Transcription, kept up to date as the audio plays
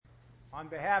On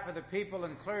behalf of the people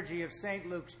and clergy of St.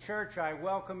 Luke's Church, I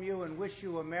welcome you and wish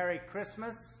you a Merry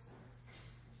Christmas.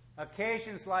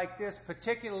 Occasions like this,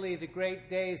 particularly the great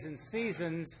days and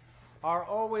seasons, are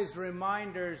always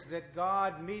reminders that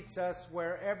God meets us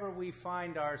wherever we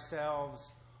find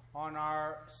ourselves on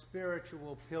our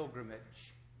spiritual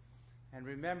pilgrimage. And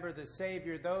remember the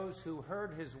Savior, those who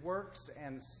heard his works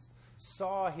and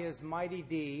saw his mighty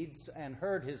deeds and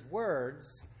heard his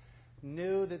words,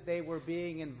 knew that they were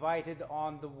being invited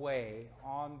on the way,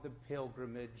 on the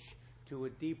pilgrimage, to a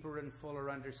deeper and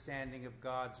fuller understanding of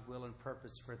God's will and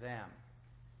purpose for them.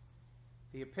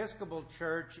 The Episcopal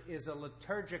Church is a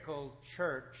liturgical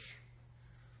church,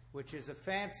 which is a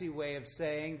fancy way of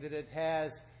saying that it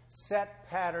has set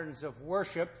patterns of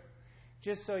worship.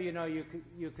 Just so you know,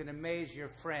 you can amaze your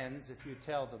friends if you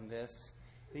tell them this.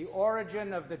 The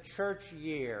origin of the church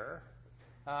year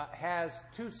has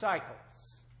two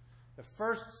cycles. The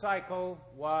first cycle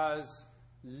was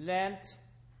Lent,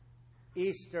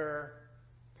 Easter,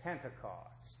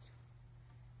 Pentecost.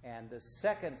 And the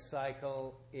second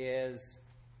cycle is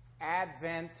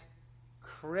Advent,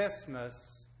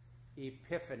 Christmas,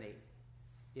 Epiphany.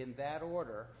 In that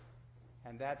order.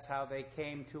 And that's how they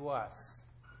came to us.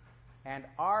 And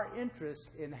our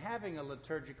interest in having a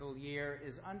liturgical year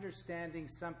is understanding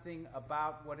something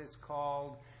about what is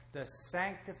called the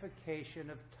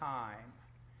sanctification of time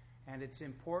and its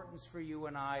importance for you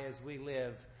and I as we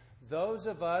live. Those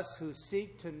of us who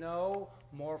seek to know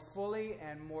more fully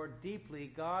and more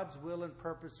deeply God's will and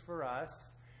purpose for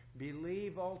us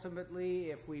believe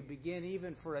ultimately, if we begin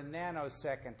even for a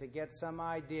nanosecond to get some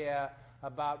idea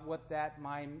about what that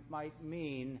might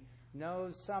mean,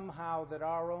 knows somehow that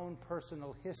our own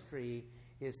personal history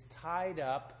is tied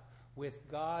up with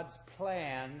God's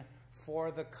plan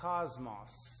for the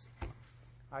cosmos.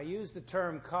 I use the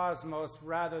term cosmos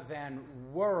rather than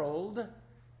world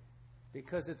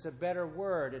because it's a better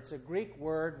word. It's a Greek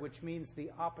word which means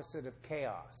the opposite of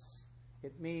chaos.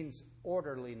 It means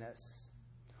orderliness.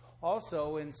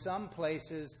 Also, in some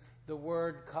places, the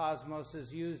word cosmos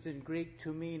is used in Greek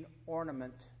to mean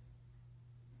ornament.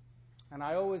 And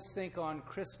I always think on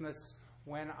Christmas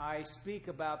when I speak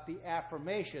about the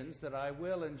affirmations that I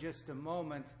will in just a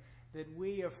moment, that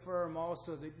we affirm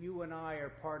also that you and I are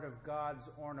part of God's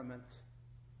ornament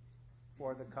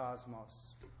for the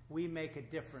cosmos. We make a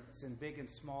difference in big and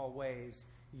small ways.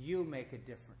 You make a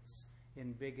difference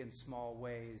in big and small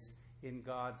ways in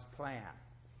God's plan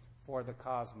for the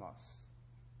cosmos.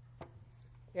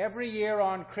 Every year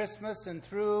on Christmas and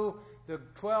through the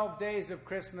 12 days of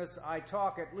Christmas, I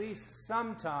talk at least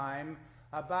sometime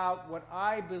about what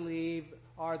I believe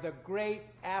are the great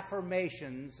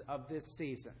affirmations of this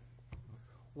season.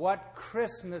 What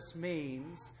Christmas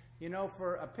means. You know,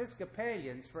 for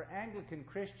Episcopalians, for Anglican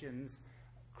Christians,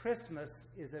 Christmas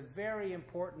is a very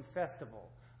important festival.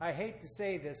 I hate to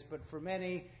say this, but for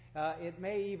many, it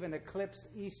may even eclipse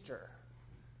Easter.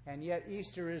 And yet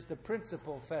Easter is the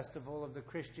principal festival of the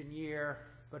Christian year.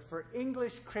 But for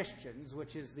English Christians,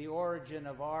 which is the origin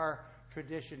of our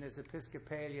tradition as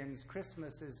Episcopalians,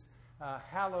 Christmas is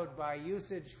hallowed by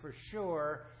usage for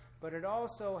sure, but it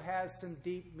also has some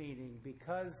deep meaning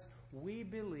because we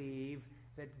believe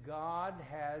that God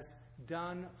has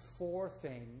done four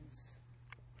things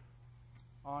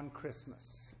on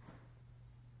Christmas.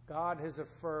 God has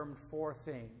affirmed four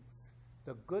things: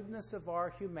 the goodness of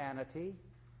our humanity,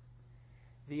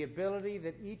 the ability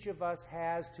that each of us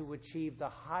has to achieve the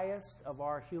highest of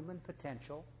our human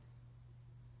potential,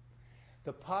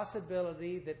 the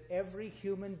possibility that every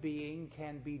human being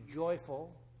can be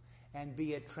joyful and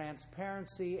be a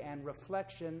transparency and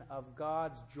reflection of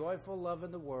God's joyful love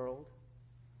in the world,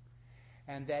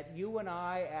 and that you and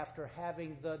I, after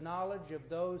having the knowledge of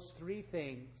those three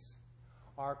things,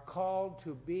 are called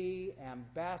to be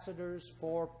ambassadors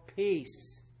for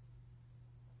peace.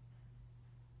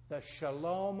 The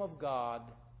shalom of God.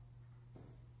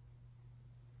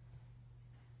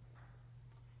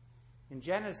 In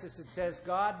Genesis it says,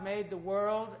 God made the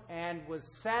world and was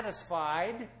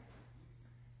satisfied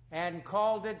and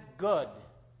called it good.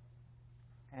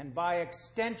 And by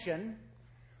extension,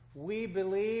 we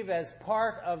believe as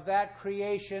part of that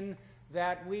creation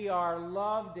that we are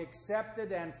loved,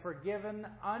 accepted, and forgiven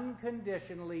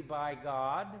unconditionally by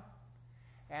God,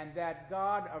 and that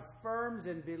God affirms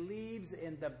and believes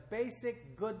in the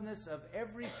basic goodness of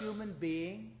every human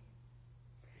being.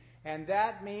 And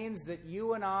that means that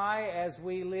you and I, as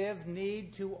we live,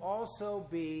 need to also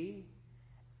be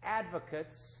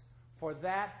advocates for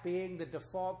that being the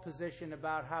default position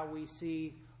about how we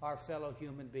see our fellow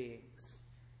human beings,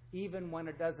 even when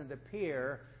it doesn't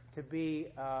appear to be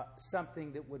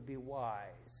something that would be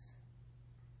wise.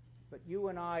 but you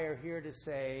and I are here to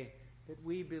say that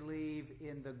we believe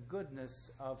in the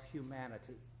goodness of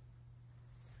humanity.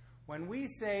 When we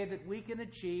say that we can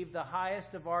achieve the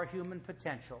highest of our human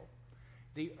potential,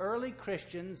 the early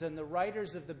Christians and the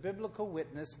writers of the biblical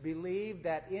witness believed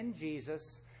that in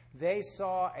Jesus they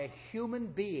saw a human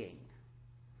being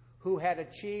who had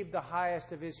achieved the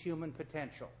highest of his human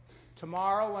potential.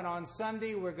 Tomorrow and on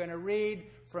Sunday we're going to read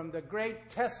from the great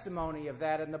testimony of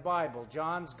that in the Bible,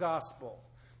 John's Gospel,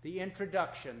 the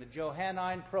introduction, the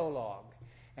Johannine prologue.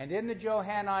 And in the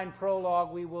Johannine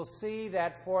prologue we will see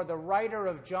that for the writer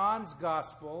of John's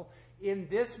Gospel, in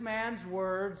this man's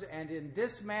words and in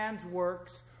this man's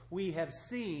works, we have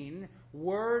seen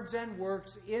words and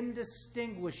works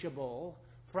indistinguishable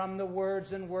from the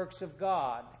words and works of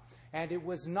God. And it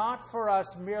was not for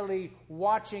us merely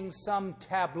watching some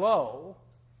tableau,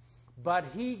 but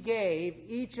he gave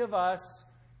each of us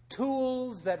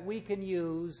tools that we can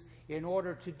use in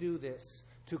order to do this,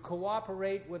 to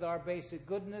cooperate with our basic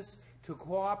goodness, to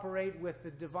cooperate with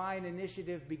the divine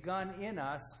initiative begun in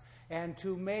us, and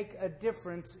to make a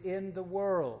difference in the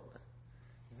world.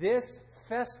 This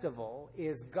festival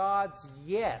is God's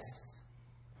yes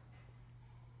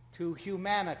to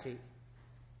humanity.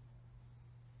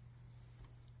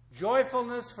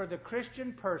 Joyfulness for the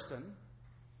Christian person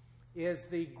is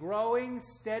the growing,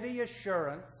 steady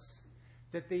assurance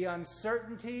that the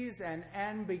uncertainties and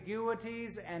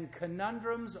ambiguities and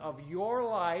conundrums of your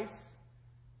life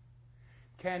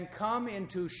can come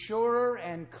into surer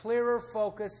and clearer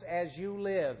focus as you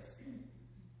live.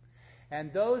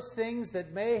 And those things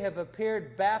that may have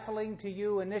appeared baffling to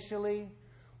you initially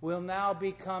will now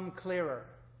become clearer.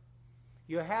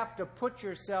 You have to put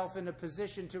yourself in a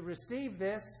position to receive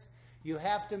this. You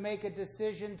have to make a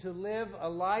decision to live a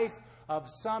life of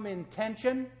some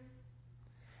intention.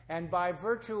 And by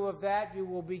virtue of that, you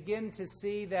will begin to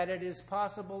see that it is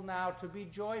possible now to be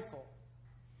joyful.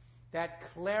 That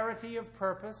clarity of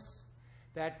purpose,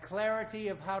 that clarity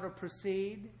of how to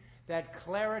proceed, that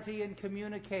clarity in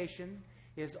communication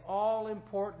is all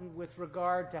important with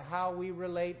regard to how we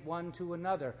relate one to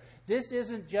another. This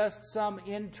isn't just some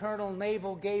internal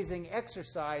navel-gazing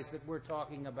exercise that we're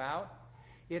talking about.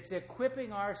 It's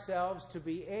equipping ourselves to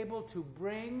be able to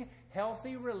bring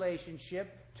healthy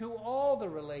relationship to all the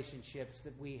relationships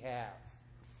that we have.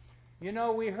 You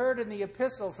know, we heard in the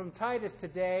epistle from Titus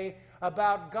today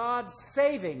about God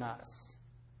saving us.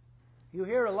 You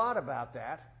hear a lot about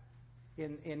that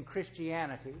in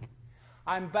Christianity.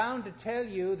 I'm bound to tell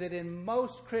you that in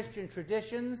most Christian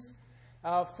traditions,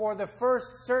 for the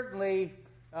first certainly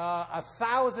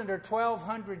 1,000 or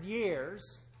 1,200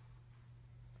 years,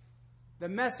 the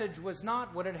message was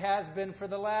not what it has been for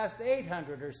the last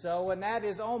 800 or so, and that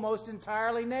is almost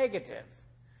entirely negative.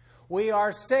 We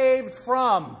are saved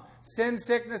from sin,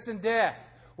 sickness, and death.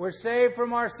 We're saved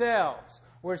from ourselves.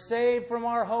 We're saved from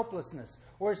our hopelessness.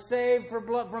 We're saved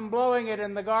from blowing it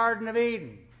in the Garden of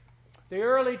Eden. The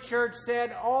early church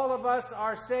said all of us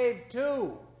are saved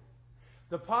too.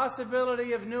 The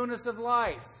possibility of newness of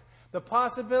life, the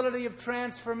possibility of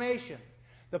transformation,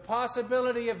 the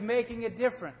possibility of making a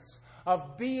difference,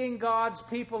 of being God's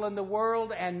people in the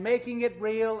world and making it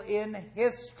real in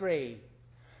history.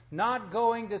 Not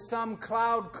going to some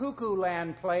cloud cuckoo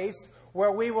land place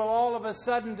where we will all of a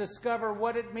sudden discover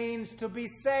what it means to be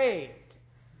saved.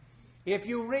 If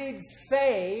you read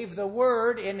save, the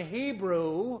word in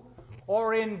Hebrew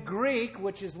or in Greek,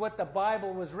 which is what the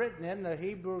Bible was written in, the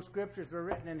Hebrew scriptures were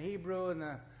written in Hebrew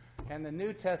and the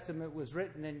New Testament was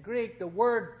written in Greek, the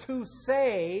word to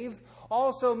save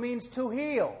also means to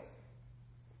heal.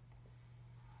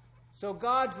 So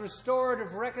God's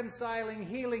restorative, reconciling,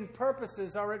 healing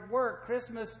purposes are at work.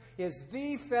 Christmas is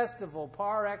the festival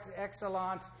par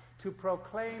excellence to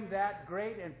proclaim that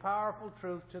great and powerful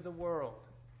truth to the world.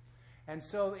 And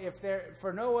so if there,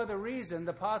 for no other reason,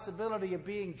 the possibility of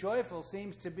being joyful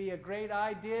seems to be a great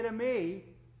idea to me.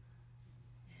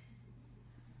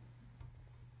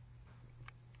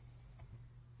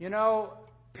 You know,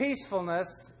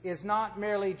 peacefulness is not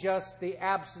merely just the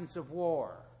absence of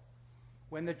war.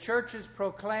 When the churches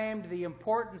proclaimed the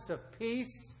importance of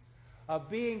peace, of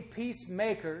being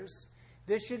peacemakers,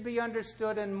 this should be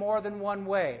understood in more than one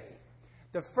way.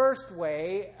 The first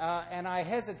way, and I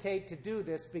hesitate to do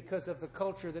this because of the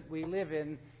culture that we live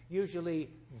in, usually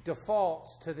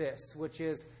defaults to this, which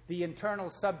is the internal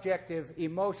subjective,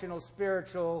 emotional,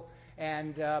 spiritual,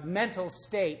 and mental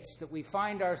states that we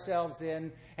find ourselves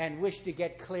in and wish to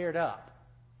get cleared up.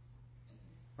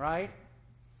 Right?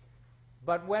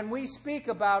 But when we speak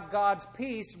about God's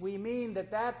peace, we mean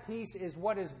that that peace is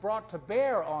what is brought to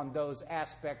bear on those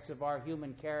aspects of our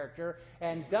human character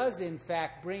and does, in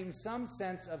fact, bring some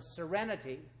sense of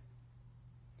serenity,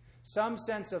 some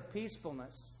sense of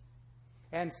peacefulness,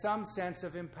 and some sense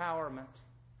of empowerment.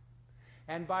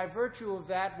 And by virtue of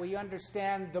that, we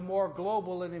understand the more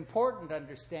global and important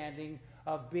understanding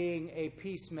of being a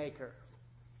peacemaker.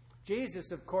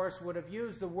 Jesus, of course, would have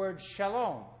used the word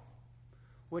shalom,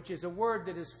 which is a word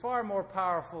that is far more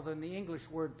powerful than the English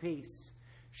word peace.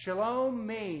 Shalom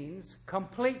means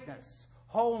completeness,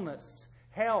 wholeness,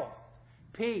 health,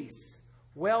 peace,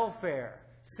 welfare,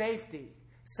 safety,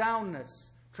 soundness,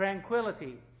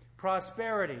 tranquility,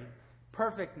 prosperity,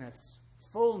 perfectness,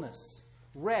 fullness,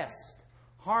 rest,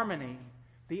 harmony,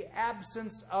 the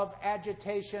absence of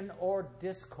agitation or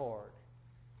discord.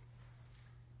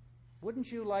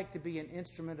 Wouldn't you like to be an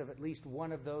instrument of at least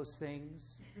one of those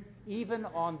things? Even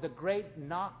on the great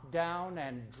knockdown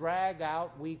and drag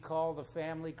out we call the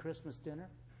family Christmas dinner?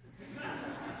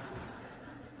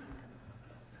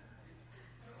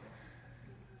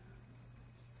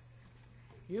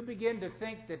 You begin to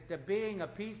think that being a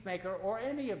peacemaker or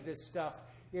any of this stuff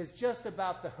is just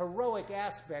about the heroic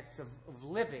aspects of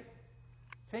living.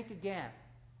 Think again.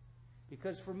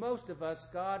 Because for most of us,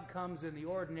 God comes in the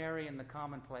ordinary and the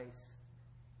commonplace.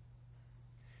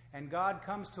 And God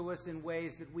comes to us in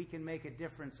ways that we can make a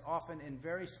difference, often in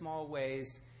very small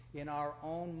ways, in our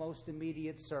own most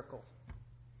immediate circle.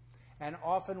 And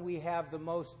often we have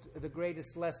the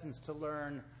greatest lessons to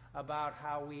learn about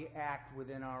how we act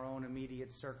within our own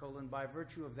immediate circle. And by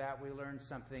virtue of that, we learn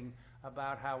something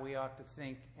about how we ought to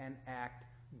think and act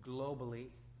globally.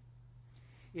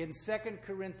 In 2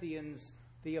 Corinthians,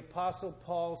 the Apostle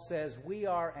Paul says, we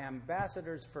are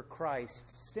ambassadors for Christ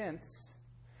since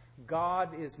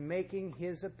God is making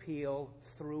his appeal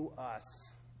through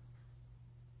us.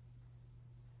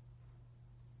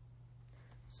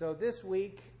 So this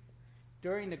week,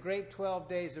 during the great 12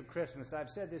 days of Christmas, I've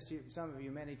said this to some of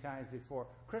you many times before,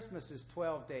 Christmas is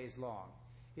 12 days long.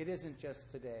 It isn't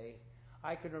just today.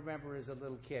 I can remember as a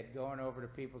little kid going over to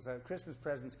people's Christmas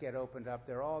presents get opened up,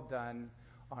 they're all done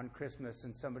on Christmas,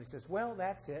 and somebody says, well,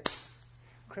 that's it.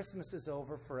 Christmas is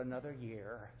over for another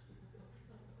year.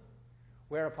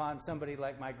 Whereupon somebody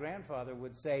like my grandfather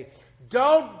would say,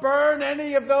 don't burn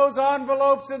any of those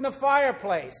envelopes in the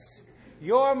fireplace.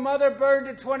 Your mother burned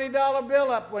a $20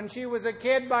 bill up when she was a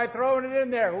kid by throwing it in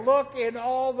there. Look in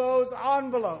all those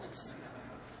envelopes.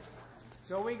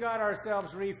 So we got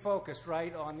ourselves refocused,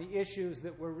 right, on the issues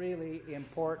that were really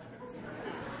important.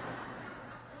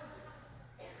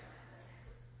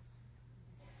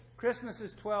 Christmas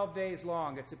is 12 days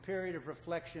long. It's a period of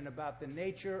reflection about the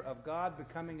nature of God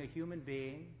becoming a human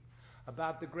being,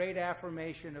 about the great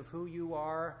affirmation of who you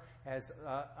are as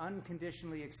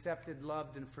unconditionally accepted,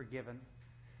 loved, and forgiven,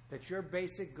 that your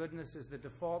basic goodness is the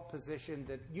default position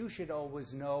that you should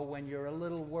always know when you're a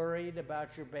little worried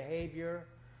about your behavior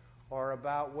or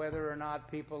about whether or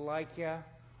not people like you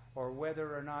or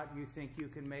whether or not you think you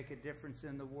can make a difference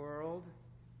in the world.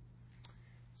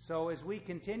 So as we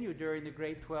continue during the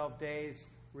great 12 days,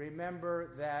 remember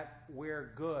that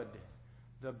we're good.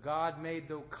 The God made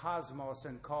the cosmos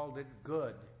and called it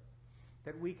good.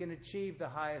 That we can achieve the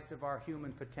highest of our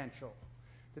human potential.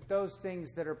 That those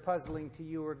things that are puzzling to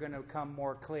you are going to come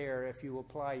more clear if you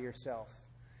apply yourself.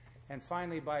 And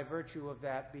finally, by virtue of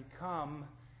that, become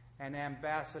an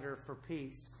ambassador for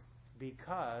peace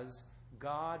because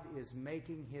God is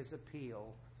making his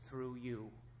appeal through you.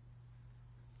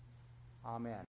 Amen.